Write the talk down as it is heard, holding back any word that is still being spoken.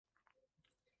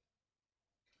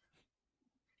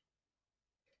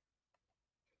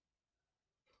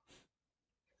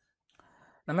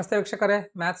ನಮಸ್ತೆ ವೀಕ್ಷಕರೇ,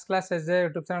 maths class S J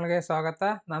YouTube ಚಾನಲ್ಗೆ ಸ್ವಾಗತ.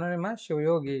 ನಾನು ನಿಮ್ಮ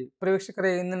ಶಿವಯೋಗಿ. ಪ್ರಿಯ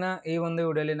ವೀಕ್ಷಕರೇ, ಇಂದಿನ ಈ ಒಂದು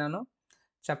ವಿಡಿಯೋಲಿ ನಾನು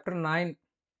ಚಾಪ್ಟರ್ 9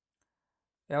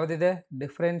 ಯಾವುದಿದೆ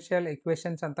ಡಿಫರೆನ್ಷಿಯಲ್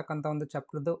ಇಕ್ವೇಷನ್ಸ್ ಅಂತಕ್ಕಂಥ ಒಂದು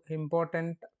ಚಾಪ್ಟರ್ದು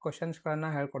ಇಂಪಾರ್ಟೆಂಟ್ ಕ್ವಶನ್ಸ್ಗಳನ್ನು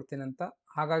ಹೇಳ್ಕೊಡ್ತೀನಿ ಅಂತ.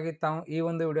 ಹಾಗಾಗಿ ತಾವು ಈ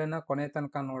ಒಂದು ವಿಡಿಯೋನ ಕೊನೆ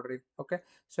ತನಕ ನೋಡ್ರಿ. ಓಕೆ,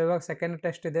 ಸೊ ಇವಾಗ ಸೆಕೆಂಡ್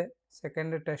ಟೆಸ್ಟ್ ಇದೆ.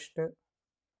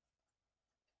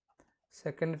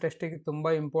 ಸೆಕೆಂಡ್ ಟೆಸ್ಟಿಗೆ ತುಂಬ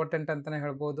ಇಂಪಾರ್ಟೆಂಟ್ ಅಂತಲೇ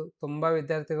ಹೇಳ್ಬೋದು. ತುಂಬ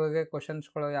ವಿದ್ಯಾರ್ಥಿಗಳಿಗೆ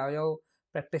ಕ್ವಶನ್ಸ್ಗಳು ಯಾವ್ಯಾವ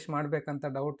ಪ್ರಾಕ್ಟೀಸ್ ಮಾಡಬೇಕಂತ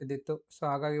ಡೌಟ್ ಇದ್ದಿತ್ತು. ಸೊ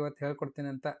ಹಾಗಾಗಿ ಇವತ್ತು ಹೇಳ್ಕೊಡ್ತೀನಿ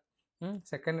ಅಂತ.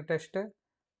 ಸೆಕೆಂಡ್ ಟೆಸ್ಟ್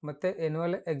ಮತ್ತು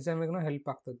ಎನ್ಯುವಲ್ ಎಕ್ಸಾಮಿಗೂ ಹೆಲ್ಪ್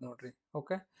ಆಗ್ತದೆ ನೋಡ್ರಿ.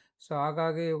 ಓಕೆ, ಸೊ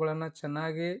ಹಾಗಾಗಿ ಇವುಗಳನ್ನು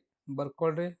ಚೆನ್ನಾಗಿ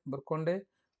ಬರ್ಕೊಂಡು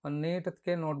ಒಂದು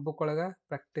ನೀಟತ್ಗೆ ನೋಟ್ಬುಕ್ ಒಳಗೆ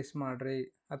ಪ್ರಾಕ್ಟೀಸ್ ಮಾಡಿರಿ,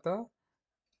 ಅಥವಾ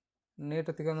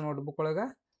ನೀಟತ್ಗೆ ಒಂದು ನೋಟ್ಬುಕ್ ಒಳಗೆ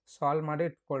ಸಾಲ್ವ್ ಮಾಡಿ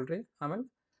ಇಟ್ಕೊಳ್ರಿ. ಆಮೇಲೆ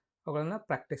ಅವುಗಳನ್ನ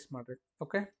ಪ್ರಾಕ್ಟೀಸ್ ಮಾಡಿರಿ.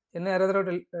 ಓಕೆ, ಇನ್ನು ಯಾರಾದರೂ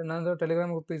ನಂದು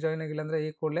ಟೆಲಿಗ್ರಾಮ್ ಗ್ರೂಪಿಗೆ ಜಾಯ್ನ್ ಆಗಿಲ್ಲ ಅಂದರೆ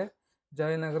ಈ ಕೂಡಲೇ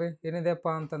ಜಾಯ್ನ್ ಆಗ್ರಿ. ಏನಿದೆಪ್ಪ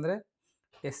ಅಂತಂದರೆ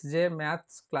ಎಸ್ ಜೆ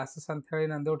ಮ್ಯಾಥ್ಸ್ ಕ್ಲಾಸಸ್ ಅಂತ ಹೇಳಿ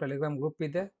ನಂದು ಟೆಲಿಗ್ರಾಮ್ ಗ್ರೂಪ್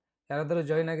ಇದೆ. ಯಾರಾದರೂ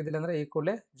ಜಾಯ್ನ್ ಆಗಿದ್ದಿಲ್ಲ ಅಂದರೆ ಈ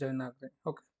ಕೂಡಲೇ ಜಾಯ್ನ್ ಆಗ್ರಿ.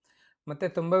 ಓಕೆ, ಮತ್ತು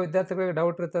ತುಂಬ ವಿದ್ಯಾರ್ಥಿಗಳಿಗೆ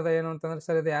ಡೌಟ್ ಇರ್ತದೆ ಏನು ಅಂತಂದರೆ,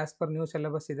 ಸರ್ ಇದು ಆ್ಯಸ್ ಪರ್ ನ್ಯೂ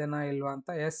ಸಿಲೆಬಸ್ ಇದೆನಾ ಇಲ್ವಾ ಅಂತ.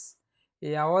 ಎಸ್,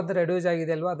 ಯಾವುದು ರೆಡ್ಯೂಸ್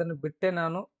ಆಗಿದೆ ಅಲ್ವಾ ಅದನ್ನು ಬಿಟ್ಟೆ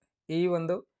ನಾನು ಈ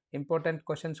ಒಂದು ಇಂಪಾರ್ಟೆಂಟ್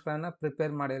ಕ್ವಶನ್ಸ್ಗಳನ್ನು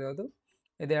ಪ್ರಿಪೇರ್ ಮಾಡಿರೋದು.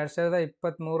 ಇದು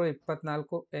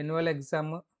 2023-24 ಎನ್ಯುವಲ್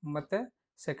ಎಕ್ಸಾಮ್ ಮತ್ತು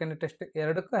ಸೆಕೆಂಡ್ ಟೆಸ್ಟ್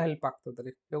ಎರಡಕ್ಕೂ ಹೆಲ್ಪ್ ಆಗ್ತದೆ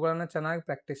ರೀ. ಇವುಗಳನ್ನು ಚೆನ್ನಾಗಿ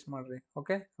ಪ್ರಾಕ್ಟೀಸ್ ಮಾಡಿರಿ.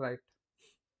 Okay, right.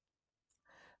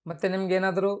 ಮತ್ತು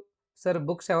ನಿಮ್ಗೇನಾದರೂ ಸರ್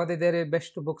ಬುಕ್ಸ್ ಯಾವುದಿದೆ ರೀ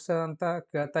ಬೆಸ್ಟ್ ಬುಕ್ಸ್ ಅಂತ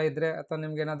ಕೇಳ್ತಾ ಇದ್ದರೆ, ಅಥವಾ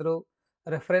ನಿಮ್ಗೇನಾದರೂ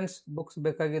ರೆಫರೆನ್ಸ್ ಬುಕ್ಸ್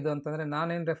ಬೇಕಾಗಿದ್ದು ಅಂತಂದರೆ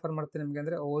ನಾನೇನು ರೆಫರ್ ಮಾಡ್ತೀನಿ ನಿಮಗೆ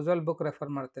ಅಂದರೆ ಓಸ್ವಾಲ್ ಬುಕ್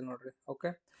ರೆಫರ್ ಮಾಡ್ತೀನಿ ನೋಡಿರಿ. ಓಕೆ,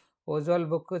 ಓಸ್ವಾಲ್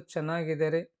ಬುಕ್ ಚೆನ್ನಾಗಿದೆ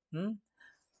ರೀ.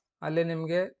 ಅಲ್ಲಿ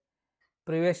ನಿಮಗೆ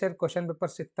ಪ್ರಿವಿಯಸ್ ಇಯರ್ ಕ್ವಶನ್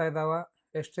ಪೇಪರ್ ಸಿಗ್ತಾ ಇದ್ದಾವೆ.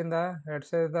 ಎಷ್ಟರಿಂದ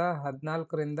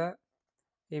 2014ರಿಂದ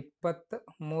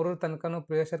 23 ತನಕನೂ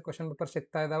ಪ್ರಿವಿಯಸ್ ಇಯರ್ ಕ್ವಶನ್ ಪೇಪರ್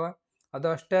ಸಿಗ್ತಾ ಇದ್ದಾವೆ. ಅದು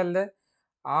ಅಷ್ಟೇ ಅಲ್ಲದೆ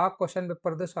ಆ ಕ್ವಶನ್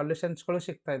ಪೇಪರ್ದು ಸೊಲ್ಯೂಷನ್ಸ್ಗಳು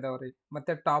ಸಿಗ್ತಾ ಇದ್ದಾವೆ ರೀ.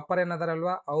 ಮತ್ತು ಟಾಪರ್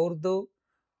ಏನದಾರಲ್ವ ಅವ್ರದ್ದು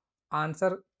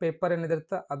ಆನ್ಸರ್ ಪೇಪರ್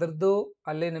ಏನಿದಿರುತ್ತೆ ಅದರದ್ದು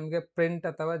ಅಲ್ಲಿ ನಿಮಗೆ ಪ್ರಿಂಟ್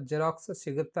ಅಥವಾ ಜೆರಾಕ್ಸ್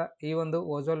ಸಿಗುತ್ತಾ. ಈ ಒಂದು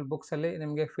ಓಸ್ವಾಲ್ ಬುಕ್ಸಲ್ಲಿ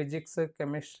ನಿಮಗೆ ಫಿಸಿಕ್ಸ್,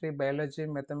 ಕೆಮಿಸ್ಟ್ರಿ, ಬಯಾಲಜಿ,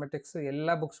 ಮ್ಯಾಥಮೆಟಿಕ್ಸ್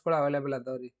ಎಲ್ಲ ಬುಕ್ಸ್ಗಳು ಅವೈಲೇಬಲ್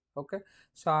ಅದಾವೆ ರೀ. ಓಕೆ,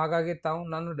 ಸೊ ಹಾಗಾಗಿ ತಾವು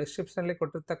ನಾನು ಡಿಸ್ಕ್ರಿಪ್ಷನಲ್ಲಿ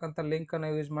ಕೊಟ್ಟಿರ್ತಕ್ಕಂಥ ಲಿಂಕನ್ನು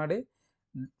ಯೂಸ್ ಮಾಡಿ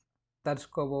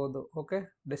ತರಿಸ್ಕೋಬೋದು. ಓಕೆ,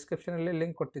 ಡಿಸ್ಕ್ರಿಪ್ಷನಲ್ಲಿ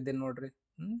ಲಿಂಕ್ ಕೊಟ್ಟಿದ್ದೀನಿ ನೋಡಿರಿ.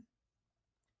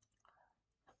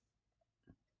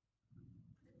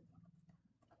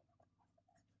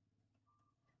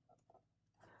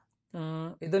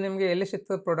 ಇದು ನಿಮಗೆ ಎಲ್ಲಿ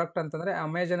ಸಿಗ್ತದೆ ಪ್ರಾಡಕ್ಟ್ ಅಂತಂದರೆ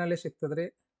ಅಮೆಝಾನಲ್ಲಿ ಸಿಗ್ತದೆ ರೀ.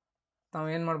 ತಾವು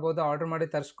ಏನು ಮಾಡ್ಬೋದು, ಆರ್ಡರ್ ಮಾಡಿ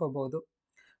ತರಿಸ್ಕೋಬೋದು.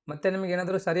 ಮತ್ತು ನಿಮ್ಗೆ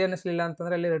ಏನಾದರೂ ಸರಿ ಅನ್ನಿಸ್ಲಿಲ್ಲ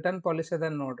ಅಂತಂದರೆ ಅಲ್ಲಿ ರಿಟರ್ನ್ ಪಾಲಿಸಿ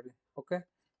ಅದನ್ನು ನೋಡಿರಿ. ಓಕೆ,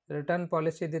 ರಿಟರ್ನ್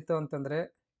ಪಾಲಿಸಿ ಇದ್ದಿತ್ತು ಅಂತಂದರೆ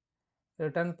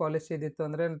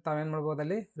ತಾವೇನು ಮಾಡ್ಬೋದು,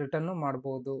 ಅಲ್ಲಿ ರಿಟರ್ನು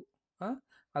ಮಾಡ್ಬೋದು.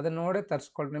 ಅದನ್ನು ನೋಡಿ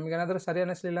ತರಿಸ್ಕೊಳ್ರಿ. ನಿಮ್ಗೆ ಏನಾದರೂ ಸರಿ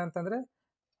ಅನ್ನಿಸ್ಲಿಲ್ಲ ಅಂತಂದರೆ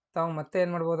ತಾವು ಮತ್ತೆ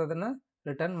ಏನು ಮಾಡ್ಬೋದು, ಅದನ್ನು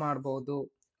ರಿಟರ್ನ್ ಮಾಡ್ಬೋದು.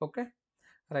 Okay,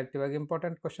 right. ಇವಾಗ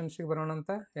ಇಂಪಾರ್ಟೆಂಟ್ ಕ್ವಶನ್ಸಿಗೆ ಬರೋಣ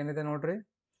ಅಂತ. ಏನಿದೆ ನೋಡಿರಿ,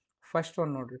 ಫಸ್ಟ್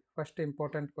ಒನ್ ನೋಡಿರಿ. ಫಸ್ಟ್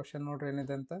ಇಂಪಾರ್ಟೆಂಟ್ ಕ್ವಶನ್ ನೋಡಿರಿ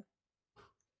ಏನಿದೆ ಅಂತ.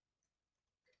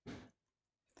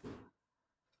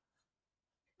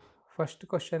 First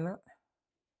question,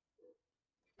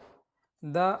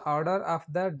 the order of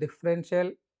the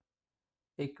differential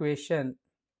equation.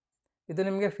 ಇದು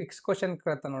ನಿಮಗೆ ಫಿಕ್ಸ್ ಕ್ವಶನ್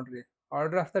ಕೇಳ್ತಾ ನೋಡ್ರಿ.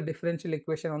 Order of the differential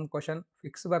equation ಒಂದು ಕ್ವಶನ್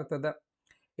ಫಿಕ್ಸ್ ಬರ್ತದೆ.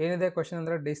 ಏನಿದೆ ಕ್ವಶನ್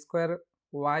ಅಂದರೆ d²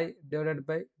 y divided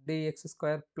by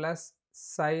dx² plus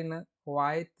sine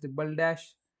y triple dash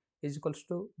equals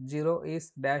to 0 is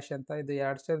dash ಅಂತ. ಇದು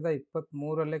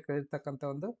 2023 ಕೇಳಿರ್ತಕ್ಕಂಥ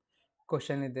ಒಂದು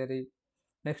ಕ್ವಶನ್ ಇದೆ ರೀ.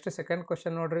 ನೆಕ್ಸ್ಟ್ ಸೆಕೆಂಡ್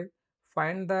ಕ್ವಶನ್ ನೋಡ್ರಿ,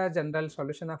 find the general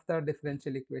solution of the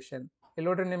differential equation. ಇಲ್ಲಿ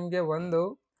ನೋಡ್ರಿ ನಿಮಗೆ ಒಂದು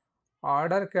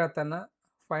ಆರ್ಡರ್ ಕೇಳ್ತಾನ,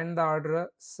 find the order.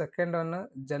 Second one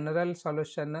general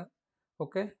solution.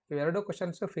 Okay, ಇವೆರಡು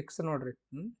ಕ್ವಶನ್ಸ್ ಫಿಕ್ಸ್ ನೋಡ್ರಿ.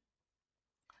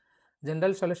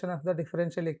 General solution of the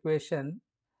differential equation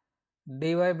dy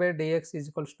by dx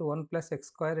equals to 1 plus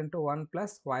x² into 1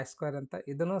 plus y² ಅಂತ.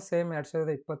 ಇದನ್ನು same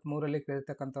 2023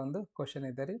 ಕೇಳಿರ್ತಕ್ಕಂಥ ಒಂದು ಕ್ವಶನ್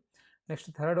ಇದೆ ರೀ. ನೆಕ್ಸ್ಟ್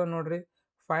ಥರ್ಡ್ ಒನ್ ನೋಡ್ರಿ,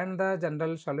 find the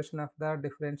general solution of the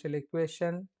differential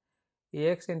equation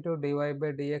ax into dy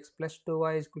by dx plus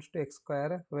 2y equals to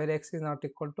x² wear x is not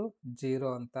equal to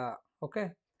 0 ಅಂತ. Okay,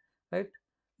 right.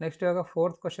 Next ಇವಾಗ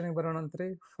fourth ಕ್ವಶನಿಗೆ ಬರೋಣ ಅಂತ್ರಿ.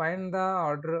 Find the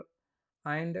order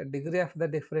and degree of the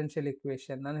differential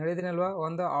equation. ನಾನು ಹೇಳಿದ್ದೀನಲ್ವಾ,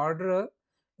 ಒಂದು order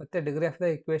ಮತ್ತು degree of the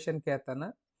equation ಕೇಳ್ತಾನೆ.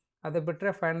 ಅದು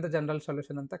ಬಿಟ್ಟರೆ find the general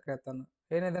solution ಅಂತ ಕೇಳ್ತಾನೆ.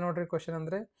 ಏನಿದೆ ನೋಡ್ರಿ ಕ್ವಶನ್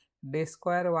ಅಂದರೆ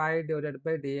d² y divided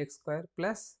by dx²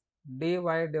 plus dy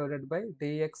divided by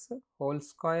dx whole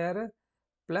square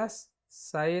plus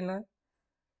sine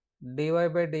dy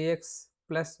by dx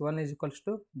plus 1 equals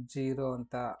to 0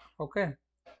 ಅಂತ. ಓಕೆ,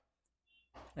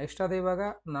 ಎಷ್ಟದು ಇವಾಗ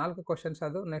 4 ಕ್ವಶನ್ಸ್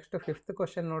ಅದು. ನೆಕ್ಸ್ಟ್ ಫಿಫ್ತ್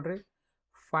ಕ್ವಶನ್ ನೋಡ್ರಿ,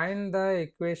 find the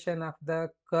equation of the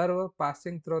curve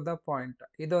passing through the point.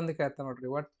 ಇದೊಂದು ಕೇಳ್ತಾ ನೋಡ್ರಿ.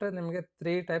 ಒಟ್ಟು ನಿಮಗೆ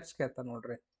 3 types ಕೇಳ್ತಾ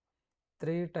ನೋಡ್ರಿ.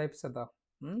 3 ಟೈಪ್ಸ್ ಅದಾವ.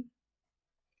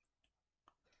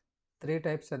 3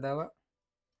 ಟೈಪ್ಸ್ ಅದಾವ.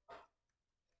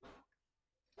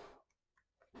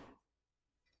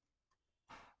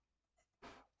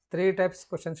 ತ್ರೀ ಟೈಪ್ಸ್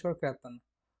ಕ್ವಶನ್ಸ್ಗಳು ಕೇಳ್ತಾನೆ.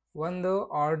 ಒಂದು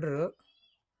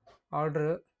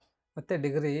ಆರ್ಡ್ರ್ ಮತ್ತು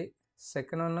degree,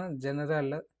 second one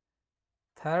general,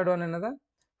 third one ಏನದ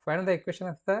find the equation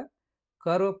of the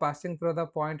curve passing through the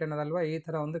point ಏನದಲ್ವ, ಈ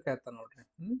ಥರ ಒಂದು ಕೇಳ್ತಾನೆ ನೋಡ್ರಿ.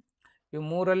 ಇವು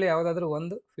ಮೂರಲ್ಲಿ ಯಾವುದಾದ್ರೂ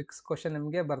ಒಂದು ಫಿಕ್ಸ್ ಕ್ವಶನ್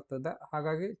ನಿಮಗೆ ಬರ್ತದೆ.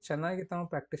 ಹಾಗಾಗಿ ಚೆನ್ನಾಗಿ ತಾವು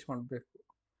ಪ್ರಾಕ್ಟೀಸ್ ಮಾಡಬೇಕು.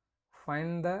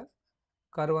 ಫೈಂಡ್ ದ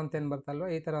ಕರ್ವ್ ಅಂತ ಏನು ಬರ್ತಲ್ವ,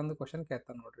 ಈ ಥರ ಒಂದು ಕ್ವಶನ್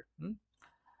ಕೇಳ್ತಾನೆ ನೋಡ್ರಿ.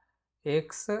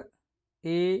 X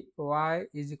E Y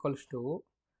is equals to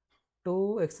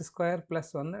 2x² +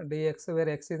 1 dx where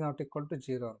x is not equal to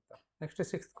 0 ಅಂತ. ನೆಕ್ಸ್ಟ್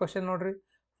ಸಿಕ್ಸ್ತ್ ಕ್ವಶನ್ ನೋಡ್ರಿ.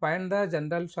 Find the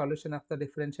general solution of the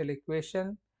differential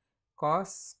equation cos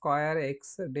square x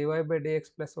dy by dx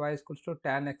plus y is equals to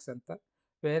tan x ಅಂತ,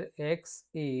 where x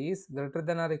is greater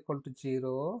than or equal to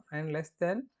 0 and less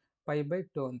than pi by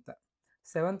 2 ಅಂತ.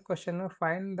 Seventh question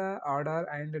find the order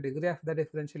and degree of the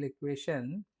differential equation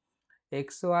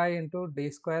xy into d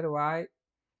square y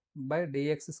by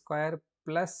dx square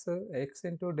plus x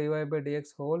into dy by dx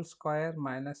whole square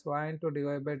minus y into dy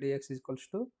by dx is equals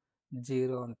to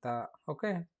 0 ಅಂತ.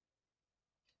 Okay,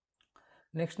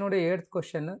 next ನೋಡಿ eighth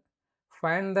question.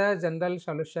 Find the general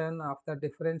solution of the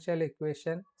differential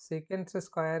equation secant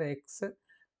square x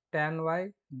tan y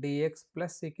dx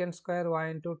plus secant square y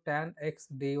into tan x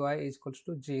dy is equals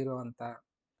to 0 ಅಂತ.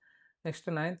 Next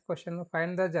ninth question.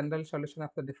 Find the general solution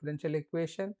of the differential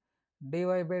equation dy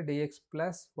by dx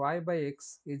plus y by x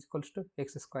is equals to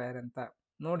x² ಅಂತ.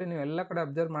 ನೋಡಿ, ನೀವು ಎಲ್ಲ ಕಡೆ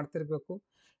observe ಮಾಡ್ತಿರ್ಬೇಕು.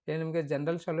 ಏನು ನಿಮಗೆ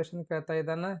general solution ಕೇಳ್ತಾ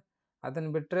ಇದ್ದಾನ, ಅದನ್ನು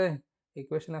ಬಿಟ್ಟರೆ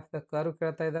ಇಕ್ವೇಷನ್ ಆಫ್ ದ ಕರ್ವ್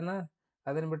ಕೇಳ್ತಾ ಇದ್ದಾನ,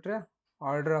 ಅದನ್ನು ಬಿಟ್ಟರೆ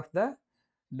order of the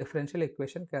differential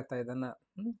equation ಕೇಳ್ತಾ ಇದ್ದಾನ.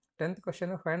 Tenth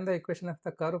question. Find the equation of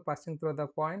the curve passing through the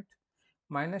point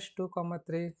 -2,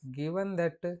 3 given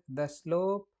that the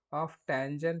slope of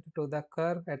tangent to the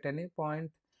curve at any point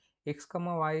x,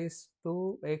 y is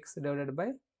 2x divided by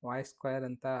y²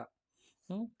 ಅಂತ.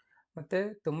 ಮತ್ತು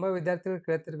ತುಂಬ ವಿದ್ಯಾರ್ಥಿಗಳು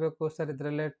ಕೇಳ್ತಿರ್ಬೇಕು, sir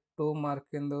ಇದರಲ್ಲೇ 2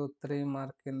 ಮಾರ್ಕಿಂದು 3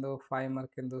 ಮಾರ್ಕಿಂದು 5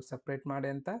 ಮಾರ್ಕಿಂದು separate ಮಾಡಿ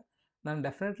ಅಂತ. ನಾನು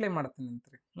definitely ಮಾಡ್ತೀನಿ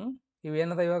ಅಂತ್ರಿ.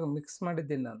 ಇವೇನದ ಇವಾಗ ಮಿಕ್ಸ್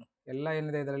ಮಾಡಿದ್ದೀನಿ ನಾನು. ಎಲ್ಲ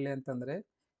ಏನಿದೆ ಇದರಲ್ಲಿ ಅಂತಂದರೆ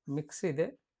ಮಿಕ್ಸ್ ಇದೆ.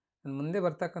 ನಾನು ಮುಂದೆ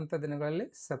ಬರ್ತಕ್ಕಂಥ ದಿನಗಳಲ್ಲಿ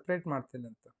ಸಪ್ರೇಟ್ ಮಾಡ್ತೀನಿ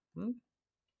ಅಂತ.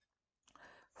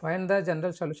 Find the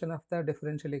general solution of the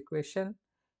differential equation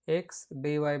x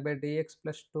dy by dx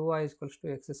plus 2y is equals to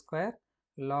x²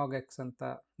 log x ಅಂತ.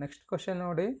 ನೆಕ್ಸ್ಟ್ ಕ್ವಶನ್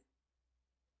ನೋಡಿ.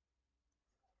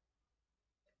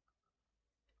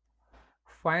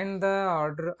 Find the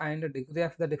order and degree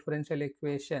of the differential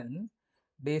equation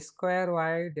d²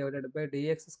 divided by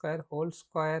dx² whole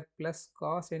square plus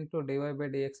cos into dy by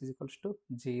dx is equals to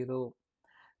 0.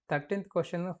 13th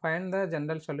question. Find the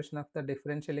general solution of the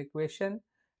differential equation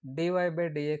dy by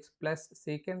dx plus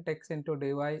secant x into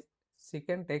dy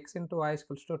secant x into y is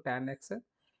equals to tan x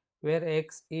where x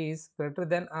is greater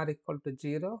than or equal to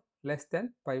 0 less than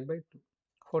pi by 2.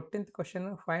 14th question.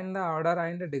 Find the order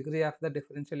and degree of the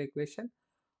differential equation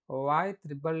y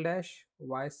triple dash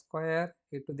y square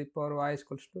e to the power y is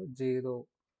equals to 0.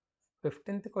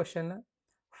 15th question.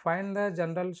 Find the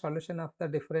general solution of the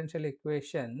differential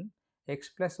equation x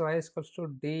plus y is equals to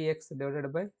dx divided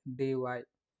by dy.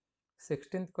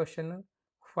 16th question.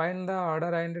 Find the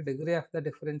order and degree of the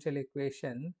differential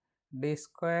equation d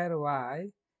square y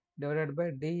divided by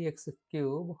dx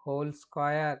cube whole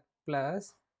square plus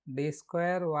d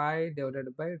square y divided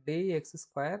by dx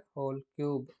square whole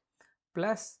cube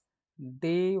plus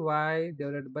dy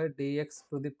divided by dx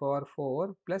to the power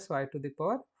 4 plus y to the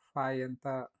power 5 ಅಂತ.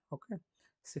 Okay,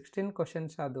 16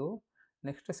 questions ಅದು.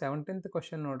 Next 17th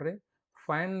question ನೋಡ್ರಿ.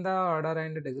 Find the order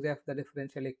and degree of the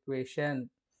differential equation.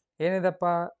 ಏನಿದಪ್ಪ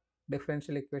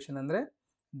differential equation ಅಂದರೆ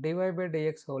dy by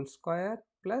dx whole square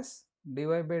plus dy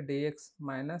by dx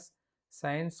minus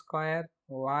sin square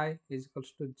y is equals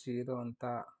to 0 ಅಂತ.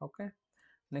 Okay,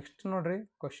 next ನೋಡ್ರಿ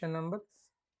question number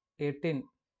 18.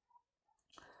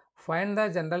 Find the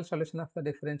general solution of the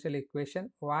differential equation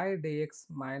y dx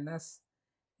minus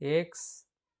x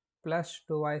plus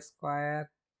 2y square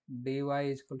dy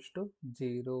is equals to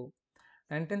 0.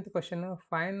 19th question.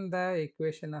 Find the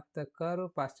equation of the curve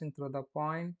passing through the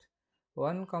point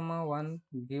 1, 1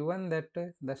 given that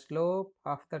the slope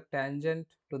of the tangent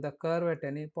to the curve at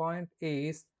any point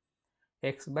is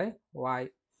x by y.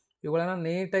 ಇವುಗಳನ್ನು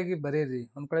ನೀಟಾಗಿ ಬರೀರಿ.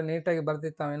 ಒಂದು ಕಡೆ ನೀಟಾಗಿ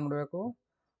ಬರ್ದಿತ್ತು ತಾವೇನು ಮಾಡಬೇಕು,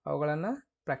 ಅವುಗಳನ್ನು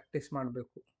practice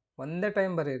ಮಾಡಬೇಕು. ಒಂದೇ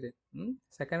ಟೈಮ್ ಬರೀರಿ.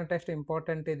 ಸೆಕೆಂಡ್ ಟೆಸ್ಟ್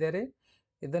ಇಂಪಾರ್ಟೆಂಟ್ ಇದೆ ರೀ.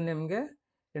 ಇದು ನಿಮಗೆ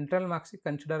ಇಂಟರ್ನಲ್ ಮಾರ್ಕ್ಸಿಗೆ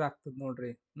ಕನ್ಸಿಡರ್ ಆಗ್ತದೆ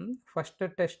ನೋಡ್ರಿ. ಫಸ್ಟ್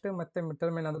ಟೆಸ್ಟ್ ಮತ್ತು ಮಿಡ್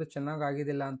ಟರ್ಮ್ ಏನಾದರೂ ಚೆನ್ನಾಗಿ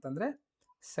ಆಗಿದ್ದಿಲ್ಲ ಅಂತಂದರೆ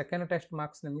ಸೆಕೆಂಡ್ ಟೆಸ್ಟ್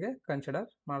ಮಾರ್ಕ್ಸ್ ನಿಮಗೆ ಕನ್ಸಿಡರ್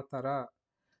ಮಾಡ್ತಾರ.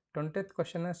 20th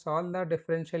question. Solve the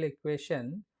differential equation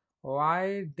y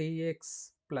dx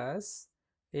plus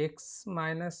x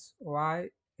minus y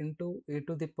into e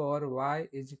to the power y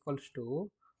is equals to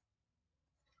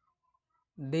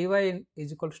dy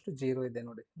is equals to 0 ಇದೆ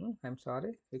ನೋಡಿ. I'm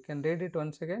sorry, you can read it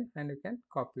once again and you can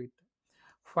copy it.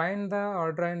 Find the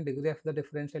order and degree of the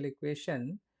differential equation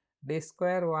d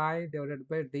square y divided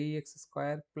by dx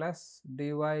square plus dy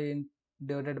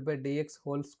divided by dx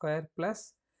whole square plus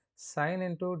sin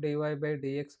into dy by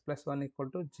dx plus 1 equal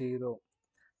to 0.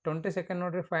 22nd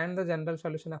note, find the general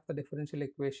solution of the differential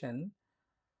equation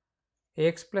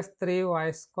x plus 3y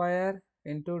square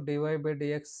into dy by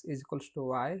dx is equals to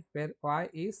y, where y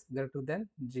is greater than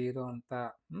 0 ಅಂತ.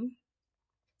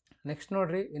 Next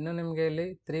ನೋಡ್ರಿ, ಇನ್ನು ನಿಮಗೆ ಇಲ್ಲಿ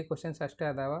 3 questions ಅಷ್ಟೇ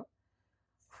ಅದಾವ.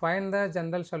 Find the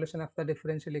general solution of the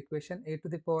differential equation a to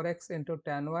the power x into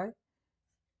tan y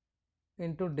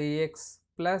into dx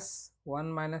plus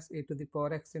 1 minus e to the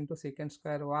power x into secant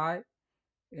square y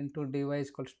into dy is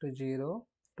equals to 0.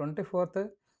 24th,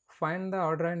 find the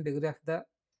order and degree of the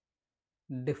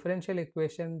differential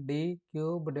equation d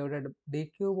cube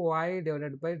y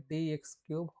divided by dx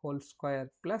cube whole square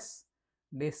plus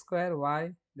d square y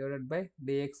divided by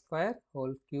dx square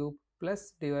whole cube plus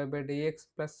dy by dx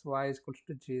plus y is equals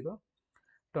to 0.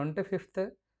 25th,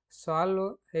 solve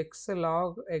x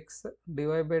log x dy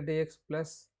by dx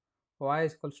plus y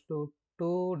is equals to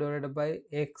 2 divided by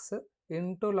x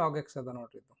into log x ಅದ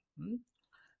ನೋಡ್ರಿ.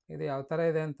 ಇದು ಯಾವ ಥರ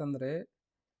ಇದೆ ಅಂತಂದರೆ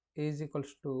is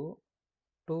equals to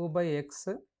 2 by x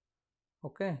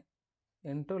okay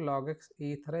into log X, ಈ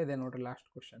ಥರ ಇದೆ ನೋಡ್ರಿ ಲಾಸ್ಟ್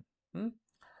ಕ್ವಶನ್.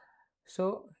 ಸೊ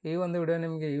ಈ ಒಂದು ವಿಡಿಯೋ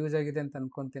ನಿಮಗೆ ಯೂಸ್ ಆಗಿದೆ ಅಂತ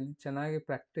ಅನ್ಕೊತೀನಿ. ಚೆನ್ನಾಗಿ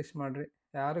ಪ್ರಾಕ್ಟೀಸ್ ಮಾಡಿರಿ,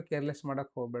 ಯಾರು ಕೇರ್ಲೆಸ್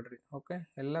ಮಾಡೋಕ್ಕೆ ಹೋಗ್ಬೇಡ್ರಿ. ಓಕೆ,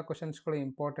 ಎಲ್ಲ ಕ್ವಶನ್ಸ್ಗಳು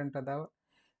ಇಂಪಾರ್ಟೆಂಟ್ ಅದಾವೆ,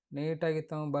 ನೀಟಾಗಿ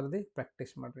ತಾವು ಬರ್ದು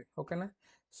ಪ್ರಾಕ್ಟೀಸ್ ಮಾಡಿರಿ. ಓಕೆನಾ?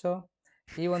 ಸೊ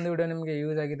ಈ ಒಂದು ವಿಡಿಯೋ ನಿಮಗೆ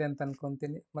ಯೂಸ್ ಆಗಿದೆ ಅಂತ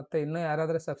ಅನ್ಕೊತೀನಿ. ಮತ್ತು ಇನ್ನೂ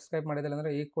ಯಾರಾದರೂ ಸಬ್ಸ್ಕ್ರೈಬ್ ಮಾಡಿದಿಲ್ಲ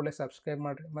ಅಂದರೆ ಈ ಕೂಡಲೇ ಸಬ್ಸ್ಕ್ರೈಬ್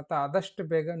ಮಾಡಿರಿ. ಮತ್ತು ಆದಷ್ಟು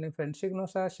ಬೇಗ ನಿಮ್ಮ ಫ್ರೆಂಡ್ಸಿಗೂ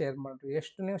ಸಹ ಶೇರ್ ಮಾಡಿರಿ.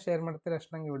 ಎಷ್ಟು ನೀವು ಶೇರ್ ಮಾಡ್ತೀರಿ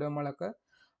ಅಷ್ಟು ನಂಗೆ ವಿಡಿಯೋ ಮಾಡೋಕ್ಕೆ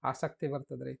ಆಸಕ್ತಿ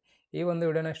ಬರ್ತದೆ ರೀ. ಈ ಒಂದು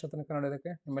ವಿಡಿಯೋನ ಎಷ್ಟು ತನಕ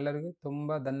ನೋಡೋದಕ್ಕೆ ನಿಮ್ಮೆಲ್ಲರಿಗೂ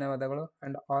ತುಂಬ ಧನ್ಯವಾದಗಳು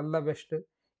ಆ್ಯಂಡ್ ಆಲ್ ದ ಬೆಸ್ಟ್.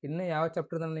 ಇನ್ನೂ ಯಾವ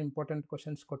ಚಾಪ್ಟರ್ದಲ್ಲಿ ಇಂಪಾರ್ಟೆಂಟ್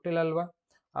ಕ್ವಶನ್ಸ್ ಕೊಟ್ಟಿಲ್ಲ ಅಲ್ವಾ,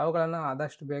 ಅವುಗಳನ್ನು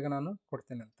ಆದಷ್ಟು ಬೇಗ ನಾನು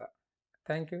ಕೊಡ್ತೀನಿ ಅಂತ.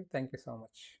 Thank you so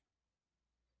much.